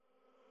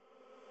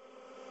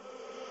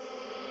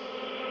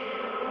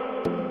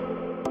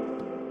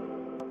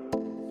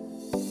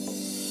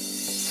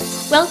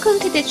Welcome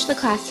to Ditch the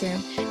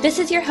Classroom. This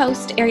is your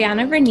host,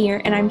 Ariana Vernier,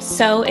 and I'm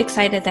so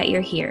excited that you're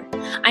here.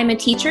 I'm a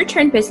teacher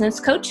turned business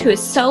coach who is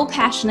so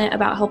passionate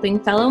about helping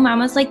fellow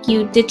mamas like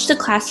you ditch the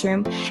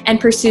classroom and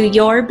pursue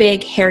your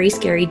big, hairy,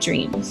 scary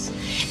dreams.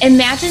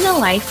 Imagine a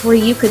life where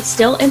you could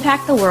still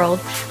impact the world,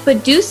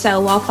 but do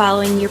so while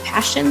following your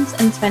passions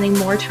and spending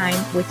more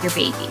time with your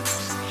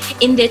babies.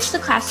 In Ditch the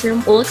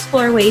Classroom, we'll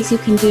explore ways you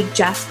can do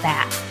just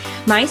that.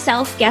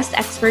 Myself, guest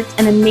experts,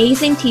 and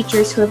amazing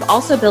teachers who have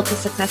also built a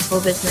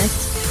successful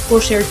business will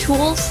share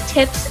tools,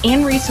 tips,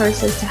 and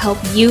resources to help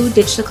you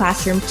ditch the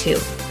classroom too.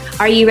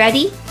 Are you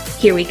ready?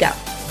 Here we go.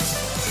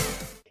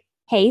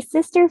 Hey,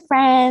 sister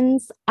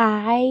friends.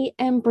 I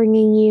am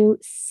bringing you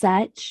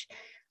such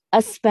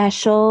a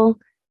special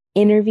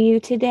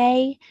interview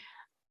today.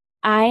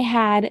 I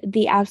had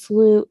the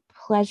absolute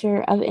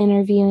pleasure of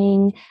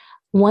interviewing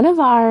one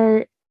of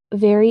our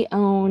very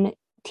own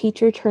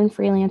Teacher Turned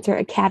Freelancer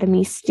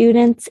Academy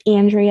students,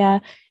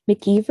 Andrea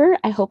McKeever.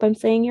 I hope I'm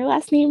saying your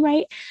last name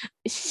right.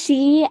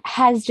 She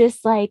has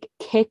just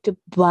kicked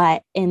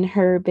butt in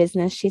her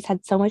business. She's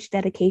had so much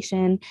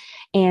dedication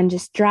and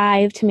just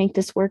drive to make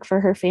this work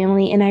for her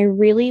family. And I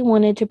really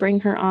wanted to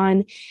bring her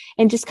on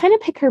and just kind of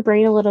pick her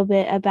brain a little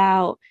bit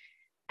about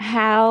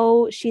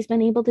how she's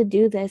been able to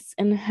do this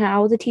and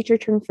how the Teacher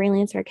Turned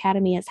Freelancer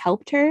Academy has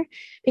helped her,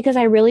 because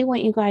I really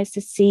want you guys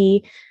to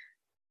see,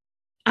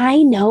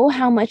 I know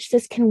how much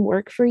this can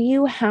work for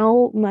you,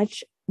 how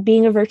much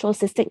being a virtual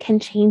assistant can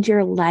change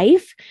your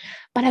life,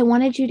 but I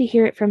wanted you to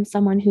hear it from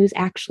someone who's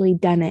actually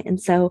done it.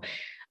 And so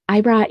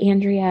I brought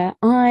Andrea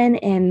on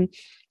and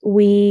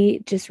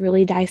we just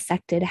really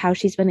dissected how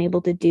she's been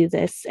able to do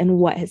this and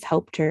what has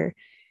helped her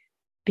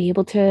be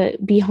able to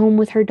be home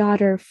with her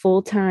daughter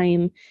full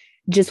time,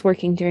 just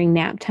working during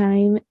nap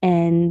time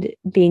and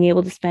being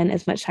able to spend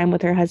as much time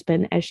with her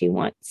husband as she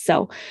wants.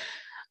 So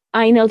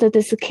I know that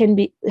this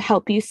can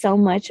help you so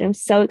much. I'm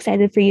so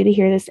excited for you to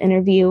hear this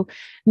interview.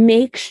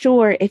 Make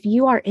sure if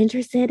you are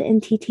interested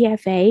in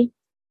TTFA,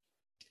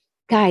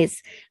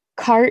 guys,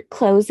 cart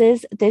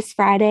closes this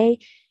Friday,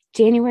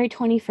 January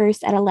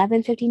 21st at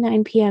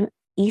 11:59 p.m.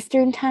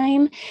 Eastern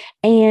time.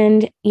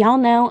 And y'all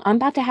know I'm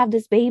about to have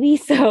this baby.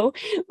 So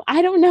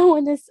I don't know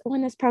when this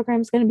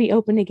program is going to be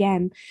open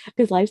again,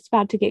 because life's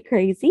about to get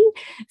crazy.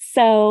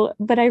 So,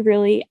 but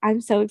I'm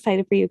so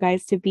excited for you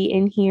guys to be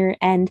in here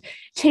and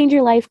change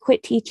your life,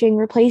 quit teaching,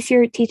 replace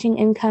your teaching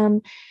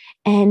income,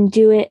 and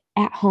do it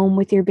at home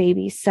with your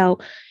baby. So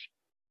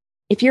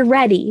if you're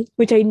ready,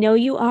 which I know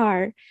you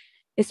are,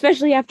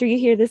 especially after you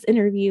hear this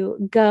interview,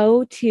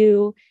 go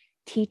to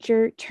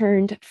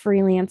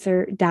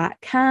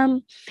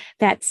teacherturnedfreelancer.com.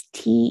 That's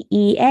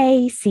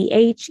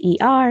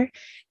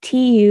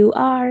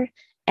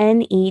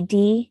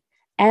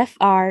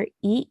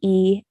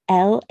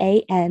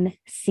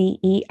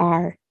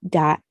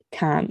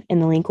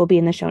And the link will be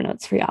in the show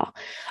notes for y'all.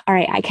 All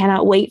right. I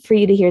cannot wait for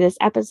you to hear this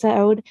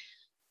episode.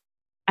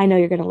 I know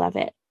you're going to love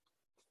it.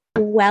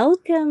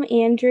 Welcome,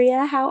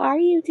 Andrea. How are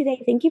you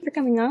today? Thank you for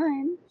coming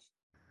on.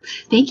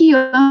 Thank you.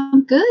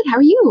 I'm good. How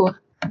are you?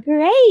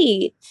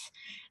 Great.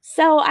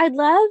 So I'd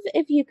love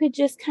if you could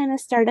just kind of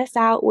start us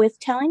out with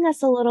telling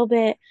us a little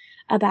bit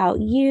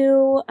about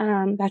you,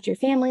 about your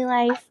family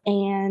life,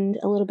 and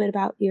a little bit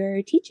about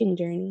your teaching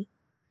journey.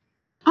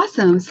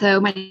 Awesome. So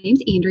my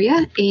name's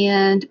Andrea,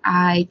 and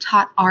I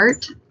taught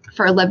art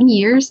for 11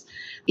 years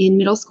in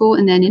middle school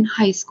and then in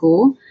high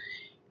school.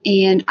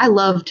 And I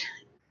loved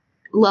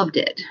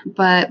it.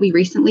 But we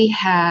recently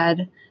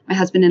my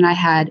husband and I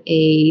had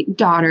a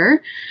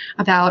daughter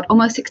about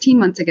almost 16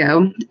 months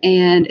ago.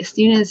 And as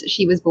soon as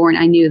she was born,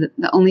 I knew that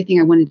the only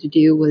thing I wanted to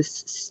do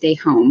was stay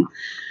home.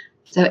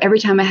 So every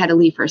time I had to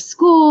leave for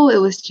school, it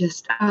was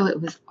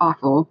it was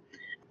awful.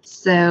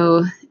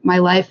 So my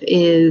life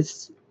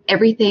is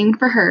everything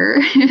for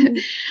her.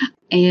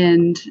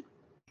 And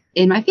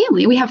in my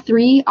family, we have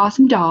 3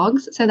 awesome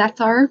dogs. So that's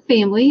our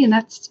family, and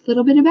that's a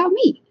little bit about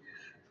me.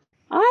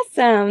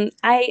 Awesome.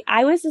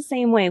 I was the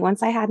same way.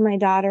 Once I had my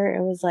daughter,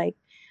 it was like,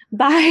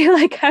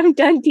 bye, I'm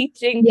done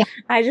teaching. Yeah.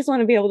 I just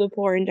want to be able to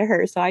pour into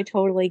her. So I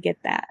totally get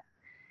that.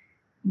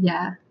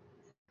 Yeah.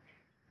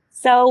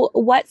 So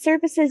what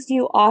services do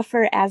you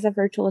offer as a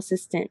virtual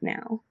assistant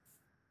now?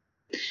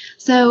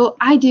 So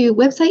I do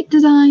website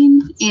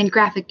design and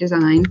graphic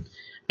design,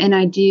 and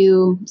I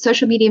do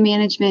social media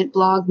management,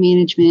 blog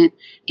management,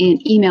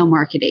 and email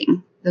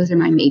marketing. Those are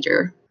my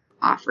major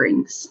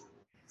offerings.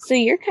 So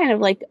you're kind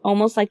of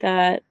almost like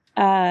a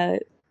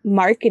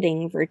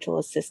marketing virtual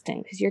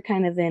assistant, because you're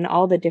kind of in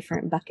all the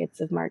different buckets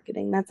of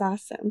marketing. That's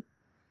awesome.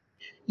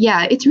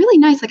 Yeah, it's really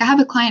nice. I have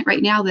a client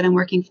right now that I'm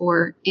working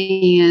for,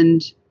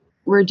 and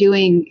we're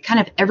doing kind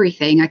of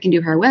everything. I can do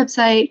her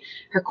website,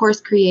 her course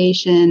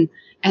creation,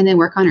 and then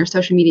work on her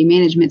social media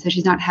management. So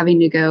she's not having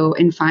to go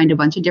and find a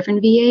bunch of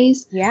different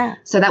VAs. Yeah.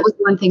 So that was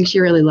one thing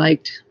she really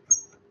liked.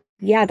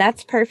 Yeah,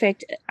 that's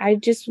perfect. I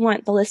just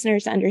want the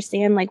listeners to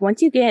understand,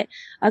 once you get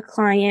a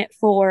client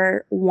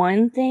for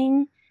one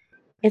thing,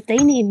 if they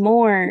need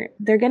more,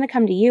 they're going to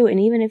come to you. And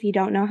even if you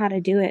don't know how to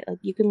do it, like,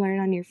 you can learn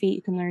on your feet,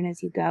 you can learn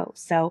as you go.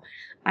 So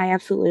I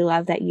absolutely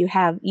love that you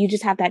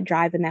just have that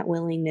drive and that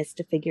willingness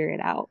to figure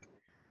it out.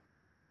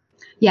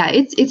 Yeah,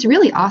 it's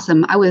really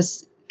awesome. I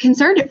was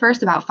concerned at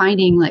first about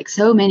finding like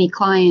so many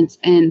clients,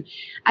 and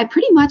I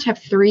pretty much have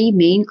 3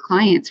 main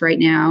clients right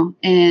now.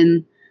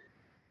 And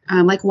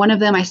like one of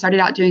them, I started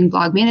out doing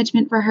blog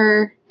management for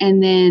her,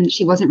 and then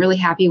she wasn't really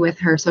happy with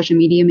her social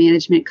media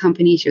management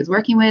company she was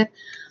working with.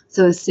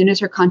 So as soon as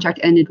her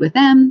contract ended with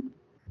them,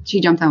 she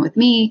jumped on with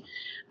me.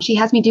 She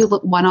has me do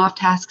one-off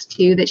tasks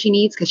too that she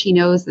needs because she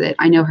knows that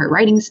I know her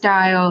writing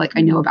style, like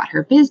I know about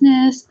her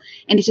business,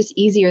 and it's just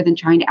easier than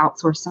trying to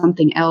outsource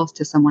something else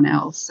to someone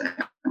else.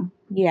 So.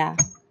 Yeah,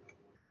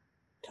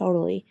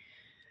 totally.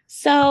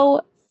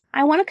 So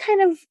I want to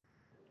kind of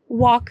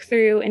walk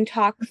through and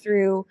talk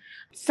through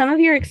some of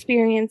your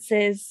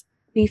experiences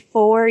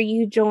before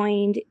you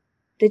joined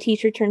the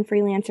Teacher Turned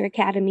Freelancer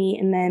Academy,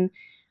 and then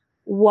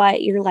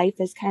what your life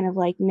is kind of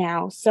like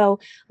now. So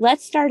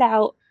let's start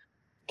out.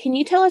 Can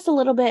you tell us a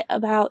little bit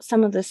about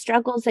some of the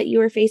struggles that you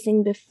were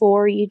facing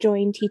before you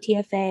joined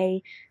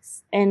TTFA,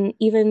 and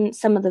even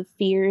some of the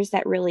fears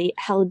that really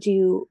held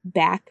you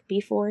back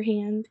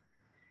beforehand?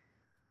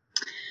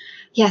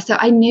 Yeah, so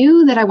I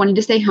knew that I wanted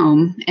to stay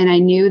home, and I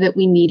knew that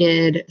we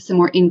needed some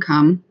more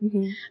income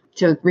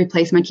to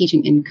replace my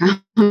teaching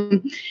income.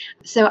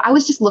 So I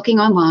was just looking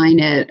online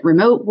at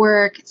remote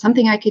work,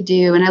 something I could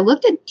do. And I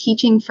looked at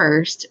teaching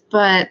first,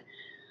 but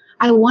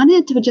I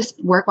wanted to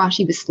just work while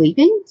she was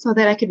sleeping so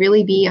that I could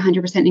really be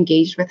 100%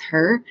 engaged with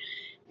her.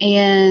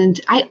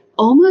 And I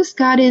almost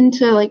got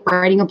into like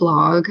writing a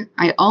blog.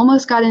 I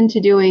almost got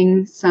into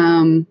doing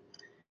some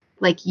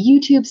like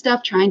YouTube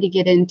stuff, trying to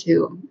get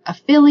into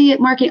affiliate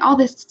marketing, all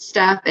this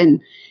stuff.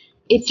 And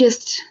it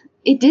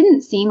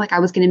didn't seem like I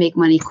was going to make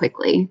money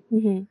quickly.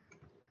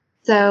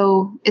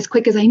 So as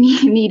quick as I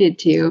needed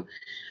to.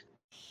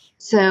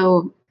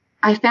 So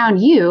I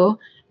found you,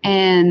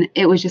 and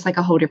it was just like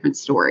a whole different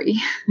story.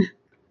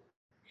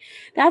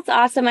 That's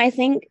awesome. I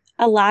think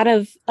a lot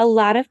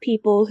of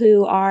people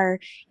who are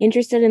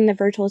interested in the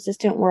virtual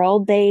assistant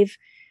world, they've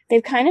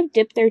kind of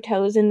dipped their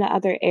toes into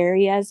other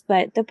areas.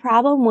 But the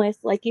problem with,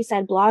 like you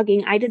said,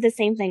 blogging, I did the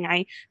same thing.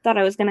 I thought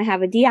I was going to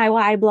have a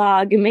DIY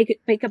blog and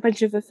make a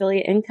bunch of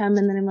affiliate income.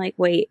 And then I'm like,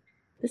 wait,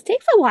 this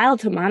takes a while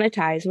to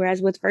monetize. Whereas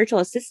with virtual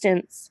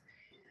assistants,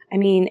 I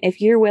mean,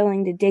 if you're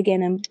willing to dig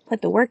in and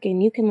put the work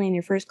in, you can land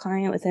your first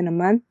client within a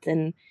month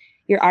and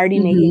you're already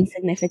making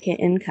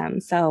significant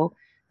income. So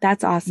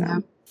that's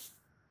awesome.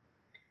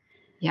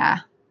 Yeah.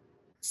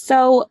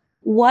 So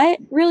what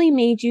really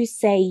made you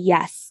say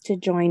yes to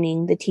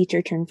joining the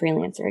Teacher Turned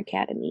Freelancer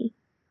Academy?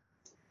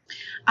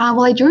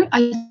 Well, I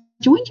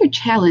joined your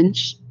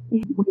challenge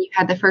when you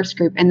had the first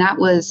group, and that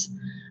was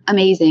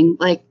amazing.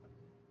 Like,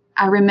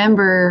 I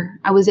remember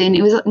it was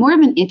more of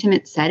an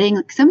intimate setting.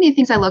 Like, so many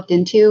things I looked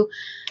into,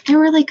 there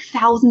were like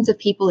thousands of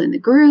people in the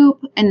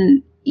group,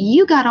 and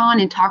you got on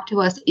and talked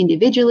to us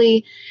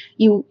individually.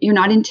 You're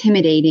not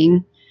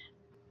intimidating,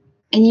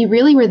 and you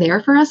really were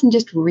there for us and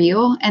just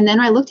real. And then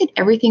I looked at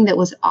everything that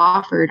was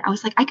offered. I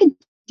was like, I could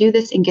do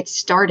this and get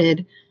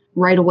started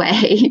right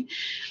away.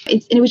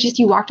 It was just,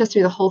 you walked us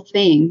through the whole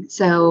thing.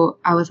 So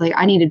I was like,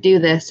 I need to do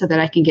this so that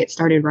I can get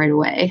started right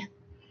away.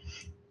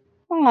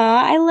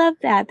 Aw, I love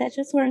that. That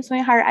just warms my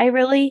heart.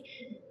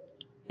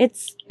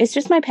 It's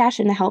just my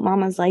passion to help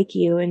mamas like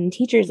you and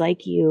teachers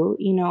like you,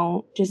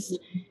 just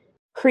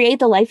create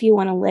the life you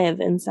want to live.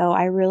 And so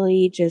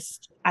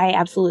I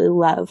absolutely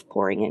love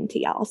pouring into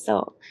y'all.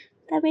 So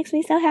that makes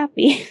me so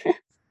happy.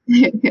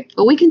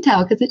 But we can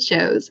tell because it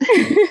shows.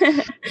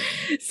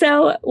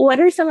 So what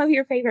are some of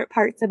your favorite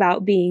parts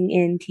about being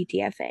in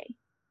TTFA?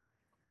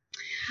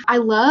 I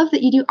love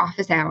that you do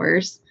office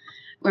hours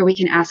where we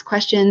can ask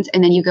questions,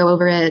 and then you go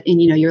over it in,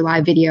 your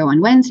live video on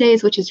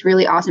Wednesdays, which is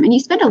really awesome. And you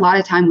spend a lot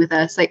of time with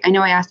us. Like, I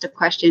know I asked a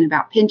question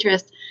about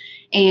Pinterest,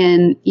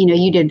 and,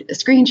 you did a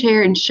screen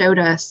share and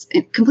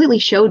completely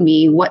showed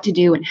me what to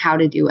do and how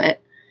to do it.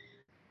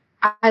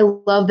 I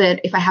love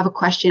that if I have a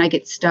question, I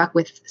get stuck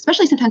with,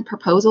 especially sometimes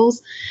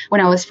proposals when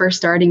I was first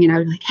starting, and I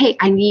was like, hey,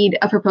 I need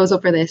a proposal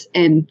for this.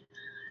 And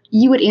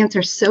you would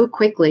answer so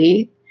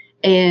quickly,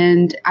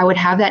 and I would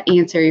have that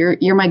answer.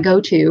 You're my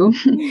go-to.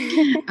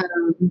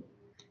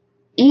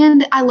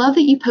 And I love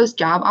that you post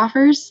job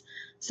offers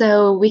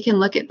so we can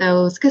look at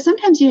those, because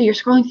sometimes, you're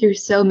scrolling through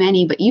so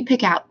many, but you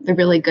pick out the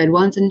really good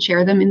ones and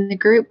share them in the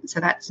group. So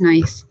that's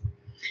nice.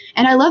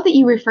 And I love that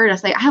you referred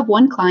us. Like, I have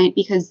one client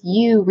because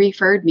you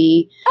referred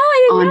me.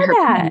 Oh, I didn't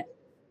know that.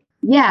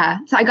 Yeah.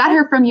 So I got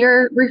her from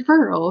your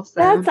referral. So.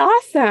 That's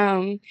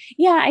awesome.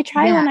 Yeah, I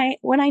try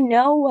when I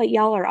know what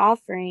y'all are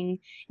offering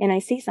and I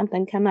see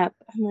something come up,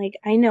 I'm like,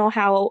 I know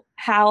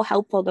how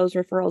helpful those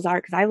referrals are,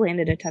 because I've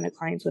landed a ton of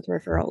clients with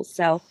referrals.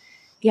 So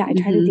yeah, I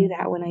try to do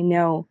that when I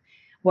know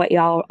what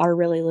y'all are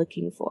really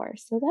looking for.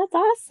 So that's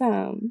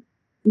awesome.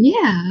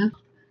 Yeah.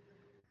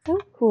 So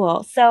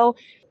cool. So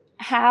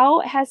how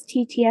has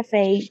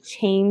TTFA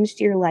changed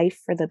your life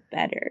for the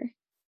better?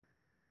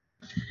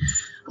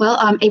 Well,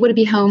 I'm able to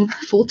be home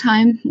full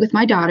time with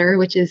my daughter,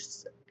 which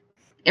is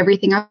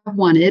everything I've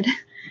wanted.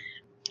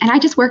 And I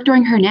just work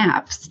during her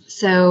naps.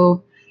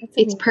 So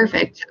it's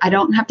perfect. I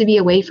don't have to be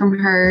away from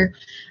her.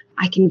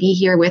 I can be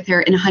here with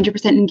her and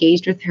 100%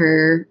 engaged with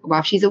her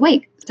while she's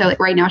awake. So like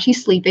right now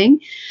she's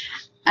sleeping.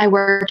 I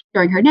work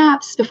during her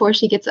naps before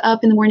she gets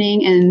up in the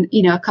morning and,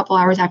 a couple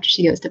hours after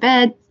she goes to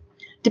bed,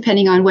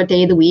 depending on what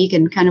day of the week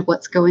and kind of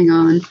what's going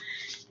on.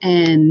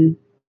 And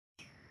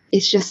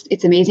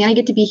it's amazing. I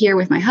get to be here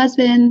with my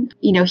husband.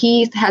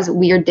 He has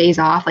weird days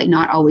off, like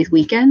not always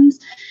weekends.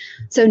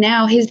 So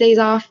now his days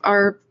off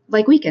are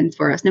like weekends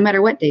for us, no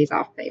matter what days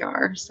off they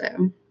are.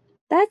 So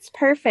that's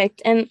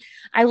perfect. And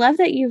I love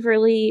that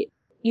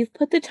you've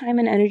put the time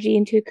and energy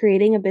into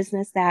creating a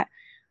business that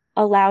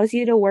allows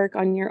you to work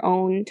on your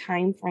own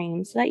time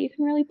frame so that you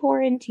can really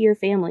pour into your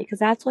family, because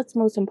that's what's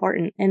most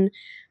important. And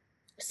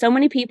so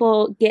many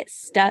people get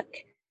stuck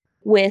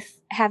with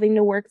having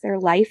to work their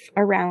life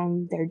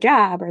around their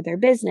job or their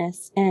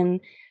business. And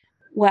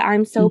what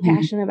I'm so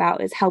passionate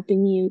about is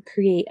helping you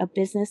create a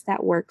business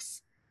that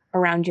works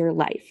around your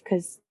life,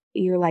 because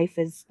your life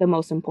is the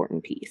most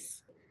important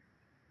piece.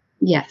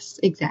 Yes,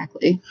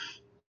 exactly.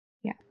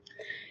 Yeah.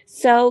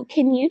 So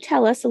can you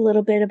tell us a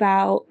little bit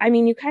about,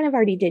 you kind of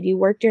already did, you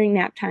work during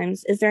nap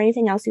times. Is there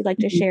anything else you'd like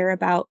to share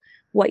about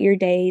what your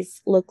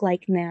days look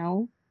like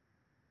now?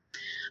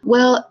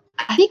 Well,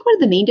 I think one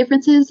of the main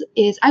differences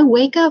is I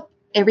wake up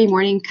every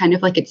morning kind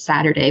of like it's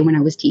Saturday when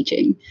I was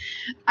teaching.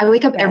 I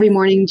wake up every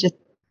morning just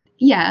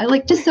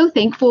so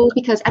thankful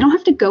because I don't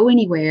have to go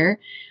anywhere.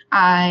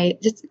 I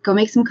just go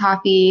make some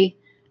coffee,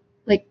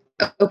 like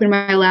open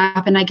my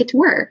lap, and I get to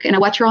work. And I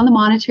watch her on the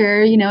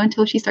monitor,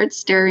 until she starts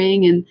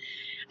stirring. And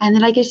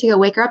then I get to go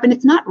wake her up. And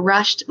it's not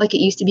rushed like it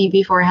used to be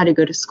before I had to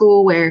go to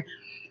school, where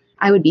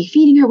I would be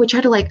feeding her. We'd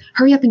try to like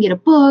hurry up and get a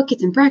book,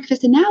 get some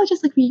breakfast. And now it's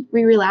just like we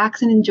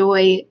relax and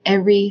enjoy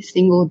every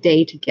single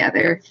day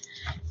together.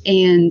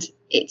 And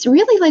it's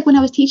really like when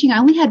I was teaching,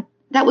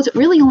 that was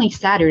really only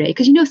Saturday.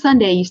 Because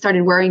Sunday you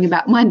started worrying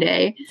about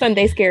Monday.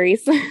 Sunday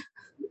scaries.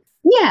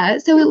 Yeah.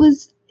 So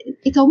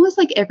it's almost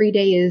like every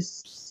day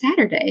is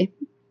Saturday.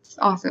 It's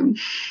awesome.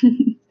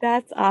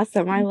 That's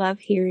awesome. I love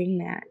hearing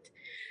that.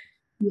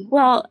 Yeah.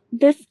 Well,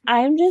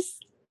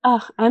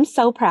 I'm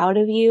so proud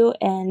of you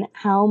and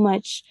how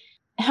much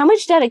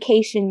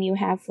dedication you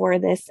have for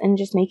this and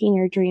just making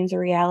your dreams a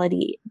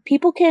reality.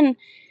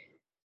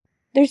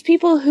 There's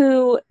people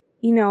who,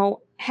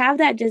 have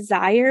that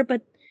desire,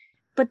 but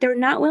they're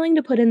not willing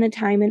to put in the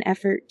time and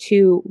effort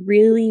to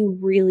really,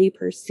 really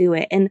pursue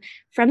it. And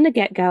from the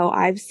get-go,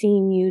 I've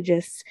seen you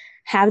just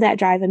have that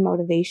drive and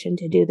motivation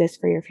to do this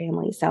for your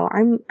family. So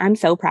I'm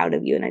so proud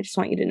of you, and I just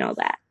want you to know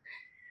that.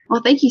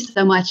 Well, thank you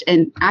so much.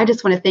 And I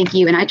just want to thank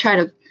you. And I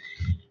try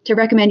to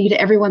recommend you to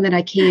everyone that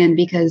I can,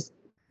 because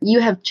you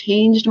have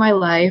changed my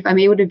life. I'm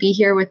able to be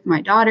here with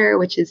my daughter,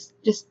 which is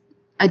just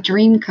a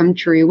dream come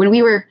true. When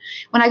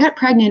I got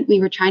pregnant,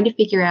 we were trying to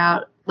figure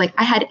out, like,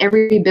 I had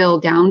every bill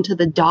down to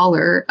the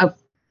dollar of,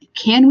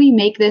 can we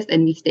make this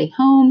and we stay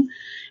home?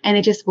 And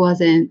it just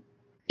wasn't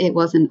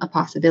a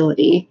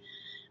possibility.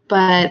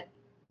 But,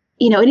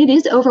 and it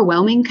is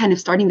overwhelming kind of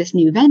starting this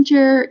new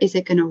venture. Is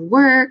it going to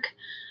work?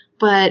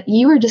 But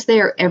you were just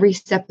there every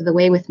step of the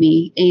way with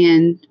me.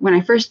 And when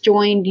I first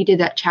joined, you did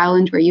that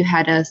challenge where you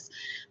had us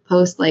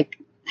post like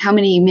how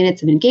many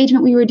minutes of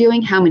engagement we were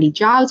doing, how many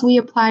jobs we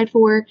applied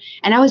for.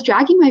 And I was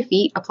dragging my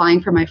feet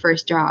applying for my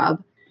first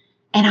job.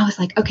 And I was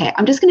like, okay,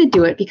 I'm just going to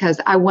do it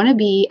because I want to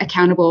be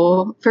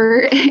accountable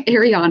for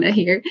Ariana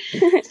here.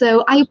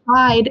 So I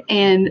applied,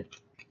 and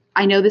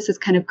I know this is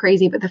kind of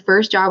crazy, but the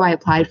first job I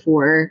applied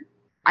for,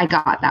 I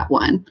got that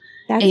one.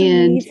 That's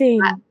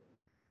amazing.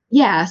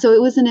 Yeah, so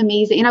it was an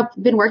amazing, and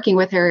I've been working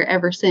with her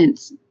ever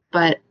since.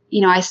 But,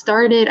 I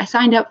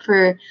signed up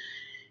for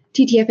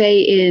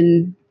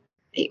TTFA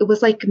it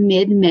was like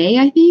mid-May,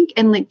 I think.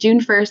 And like June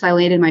 1st, I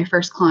landed my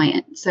first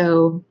client.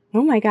 So,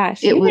 oh my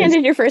gosh, you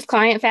landed your first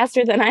client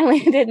faster than I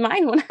landed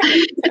mine when I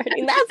was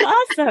starting. That's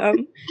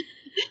awesome.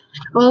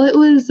 Well,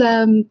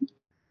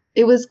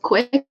 it was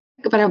quick,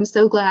 but I'm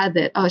so glad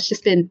that, it's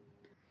just been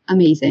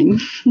amazing.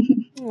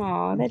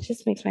 Oh, that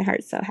just makes my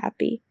heart so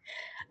happy.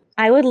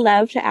 I would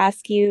love to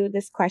ask you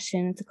this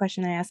question. It's a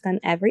question I ask on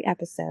every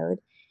episode.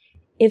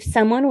 If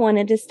someone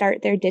wanted to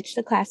start their Ditch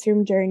the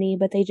Classroom journey,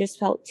 but they just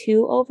felt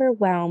too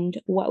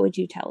overwhelmed, what would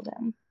you tell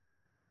them?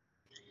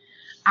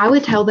 I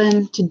would tell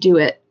them to do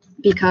it,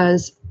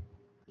 because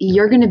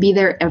you're going to be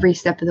there every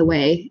step of the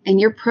way. And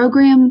your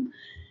program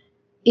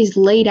is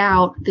laid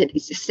out that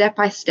it's step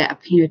by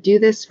step. Do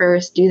this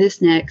first, do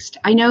this next.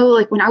 I know,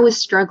 like, when I was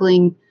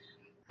struggling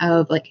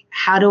of like,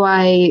 how do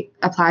I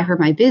apply for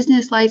my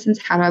business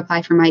license? How do I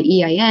apply for my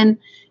EIN?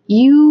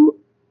 You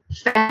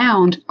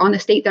found on the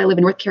state that I live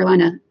in, North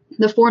Carolina,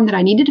 the form that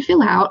I needed to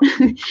fill out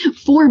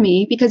for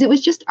me, because I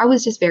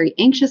was just very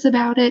anxious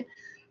about it.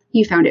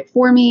 You found it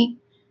for me.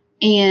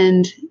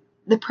 And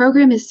the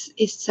program is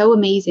so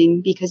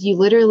amazing because you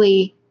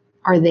literally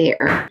are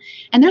there.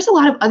 And there's a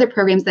lot of other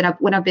programs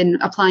that when I've been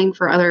applying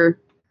for other,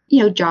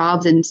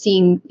 jobs and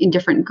seeing in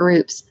different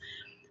groups,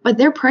 but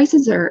their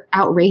prices are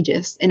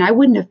outrageous. And I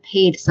wouldn't have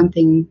paid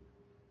something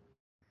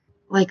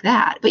like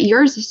that. But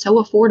yours is so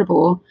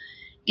affordable,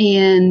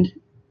 and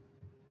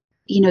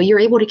you're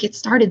able to get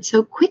started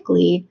so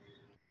quickly.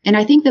 And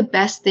I think the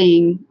best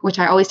thing, which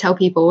I always tell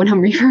people when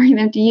I'm referring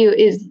them to you,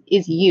 is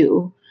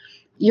you.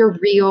 You're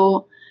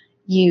real.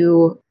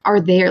 You are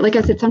there. Like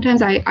I said,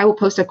 sometimes I will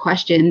post a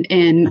question,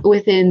 and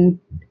within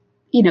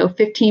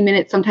 15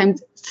 minutes,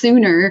 sometimes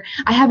sooner,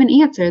 I have an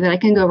answer that I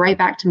can go right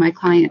back to my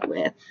client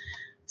with.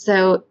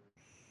 So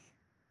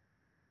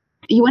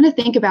you want to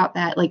think about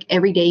that, like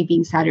every day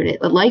being Saturday.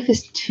 Life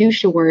is too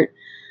short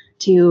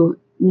to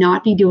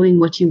not be doing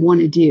what you want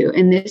to do.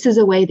 And this is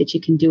a way that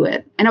you can do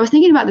it. And I was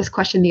thinking about this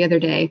question the other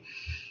day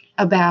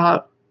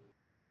about,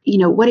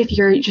 what if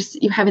you're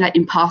having that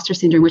imposter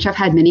syndrome, which I've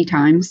had many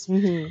times.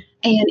 Mm-hmm.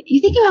 And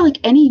you think about like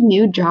any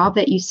new job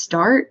that you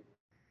start,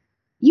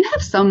 you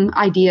have some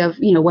idea of,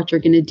 what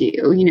you're going to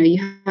do. You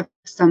have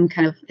some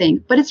kind of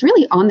thing, but it's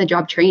really on the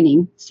job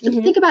training. So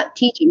mm-hmm. Think about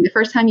teaching. The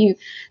first time you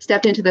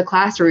stepped into the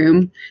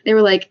classroom, they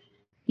were like,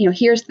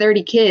 here's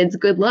 30 kids,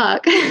 good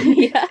luck.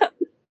 Yeah.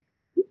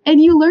 And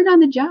you learn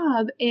on the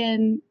job,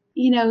 and,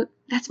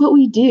 that's what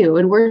we do.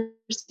 And we're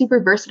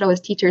super versatile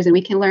as teachers, and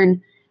we can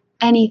learn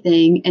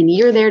anything. And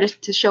you're there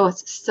to show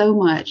us so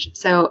much.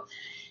 So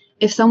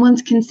if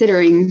someone's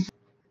considering,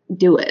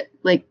 do it.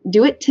 Like,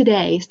 do it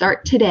today.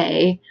 Start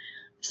today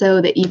so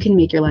that you can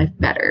make your life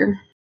better.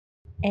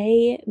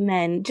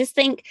 Amen. Just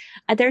think,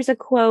 there's a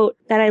quote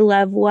that I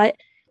love. What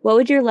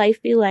would your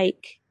life be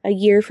like a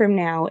year from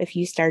now if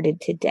you started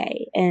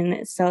today?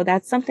 And so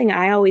that's something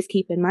I always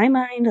keep in my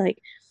mind.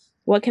 Like,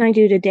 what can I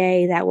do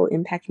today that will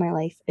impact my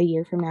life a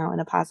year from now in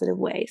a positive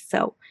way?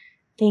 So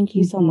thank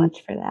you so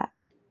much for that.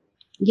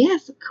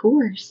 Yes, of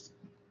course.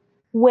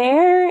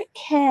 Where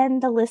can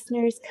the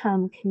listeners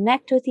come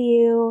connect with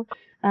you,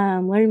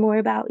 learn more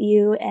about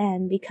you,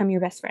 and become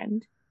your best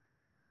friend?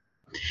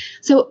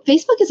 So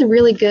Facebook is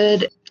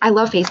I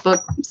love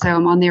Facebook, so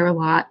I'm on there a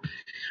lot.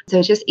 So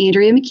it's just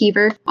Andrea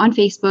McKeever on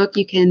Facebook.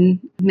 You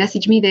can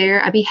message me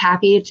there. I'd be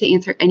happy to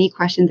answer any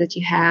questions that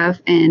you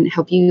have and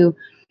help you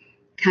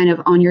kind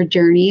of on your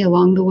journey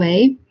along the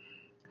way.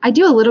 I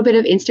do a little bit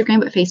of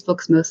Instagram, but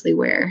Facebook's mostly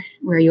where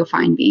you'll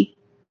find me.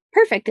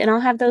 Perfect. And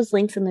I'll have those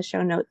links in the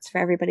show notes for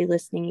everybody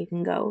listening. You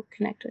can go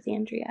connect with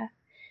Andrea.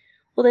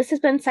 Well, this has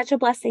been such a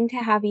blessing to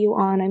have you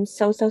on. I'm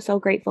so, so, so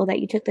grateful that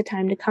you took the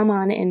time to come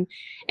on and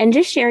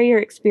just share your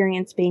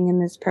experience being in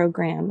this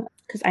program,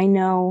 because I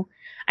know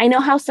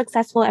how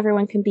successful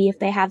everyone can be if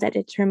they have that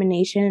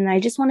determination. And I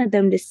just wanted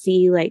them to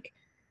see like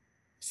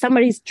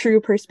somebody's true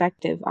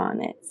perspective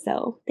on it.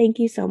 So thank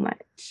you so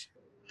much.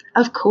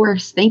 Of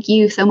course. Thank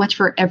you so much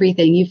for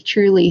everything. You've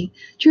truly,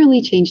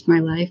 truly changed my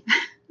life.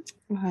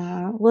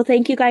 Well,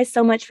 thank you guys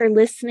so much for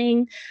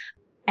listening.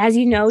 As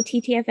you know,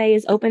 TTFA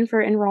is open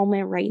for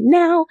enrollment right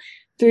now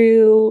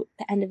through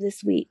the end of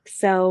this week.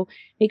 So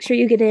make sure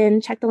you get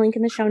in, check the link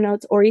in the show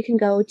notes, or you can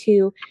go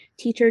to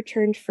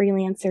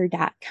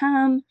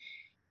teacherturnedfreelancer.com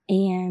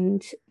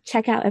and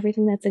check out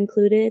everything that's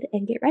included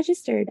and get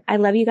registered. I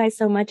love you guys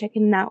so much. I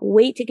cannot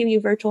wait to give you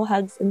virtual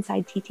hugs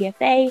inside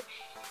TTFA,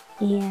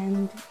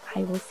 and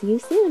I will see you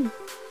soon.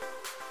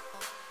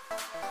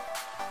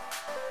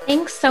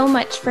 Thanks so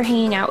much for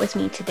hanging out with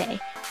me today.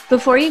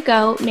 Before you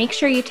go, make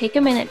sure you take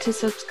a minute to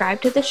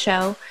subscribe to the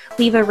show,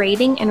 leave a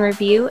rating and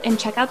review, and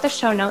check out the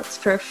show notes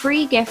for a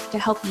free gift to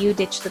help you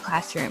ditch the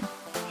classroom.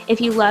 If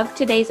you loved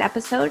today's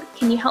episode,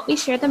 can you help me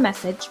share the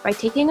message by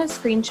taking a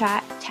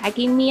screenshot,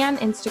 tagging me on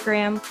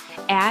Instagram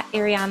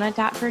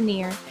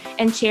 @ariana.vernier,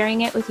 and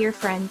sharing it with your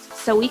friends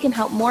so we can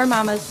help more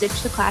mamas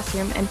ditch the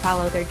classroom and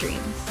follow their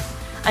dreams.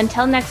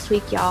 Until next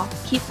week, y'all,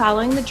 keep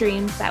following the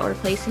dreams that were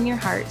placed in your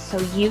heart so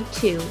you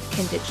too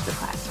can ditch the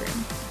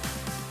classroom.